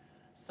know.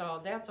 So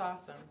that's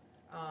awesome.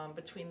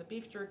 Between the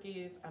beef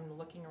jerkies, I'm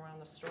looking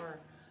around the store,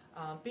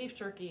 beef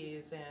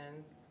jerkies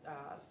and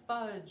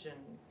fudge and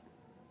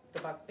the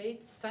buck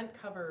baits scent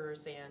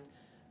covers and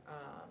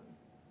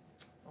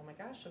oh my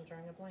gosh, I'm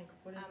drawing a blank.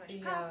 What is the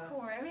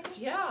popcorn? I mean,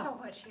 there's just so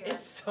much here.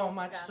 It's so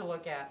much to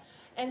look at.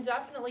 And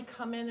definitely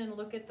come in and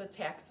look at the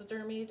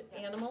taxidermied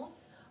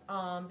animals.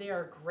 They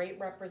are a great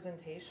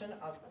representation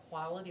of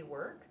quality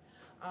work.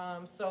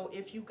 So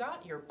if you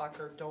got your buck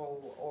or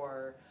doe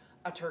or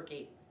a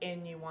turkey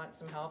and you want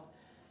some help,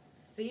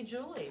 see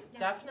Julie.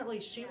 Definitely,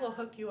 she will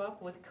hook you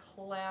up with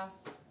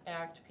class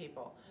act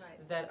people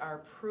that are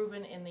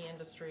proven in the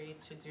industry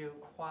to do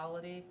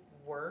quality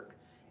work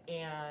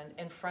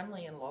and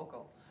friendly and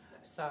local.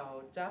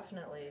 So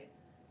definitely,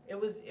 it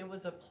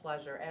was a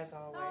pleasure as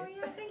always. Oh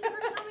yeah, thank you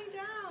for coming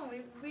down.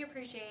 We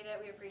appreciate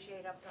it. We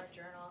appreciate Up North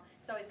Journal.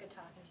 It's always good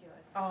talking to you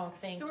as well. Oh,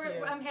 thank you.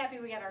 So I'm happy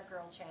we got our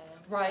girl chatting.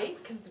 Right,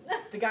 because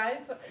the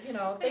guys, you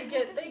know, they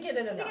get it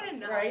enough. They get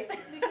enough, right?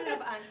 They get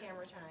enough on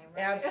camera time.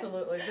 Right?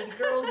 Absolutely, the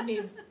girls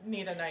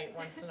need a night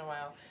once in a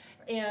while.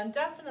 And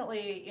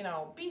definitely, you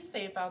know, be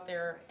safe out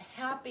there.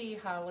 Happy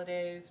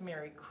holidays,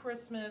 Merry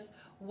Christmas,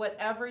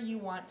 whatever you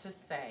want to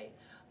say.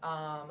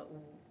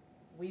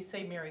 We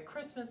say Merry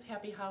Christmas,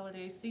 Happy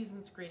Holidays,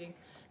 Season's Greetings.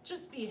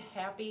 Just be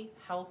happy,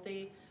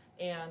 healthy,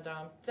 and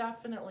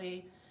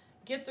definitely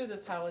get through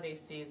this holiday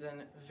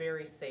season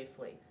very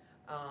safely.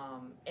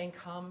 And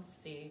come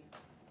see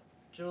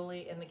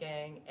Julie and the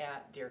gang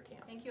at Deer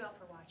Camp. Thank you all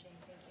for watching.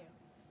 Thank you.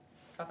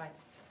 Bye-bye.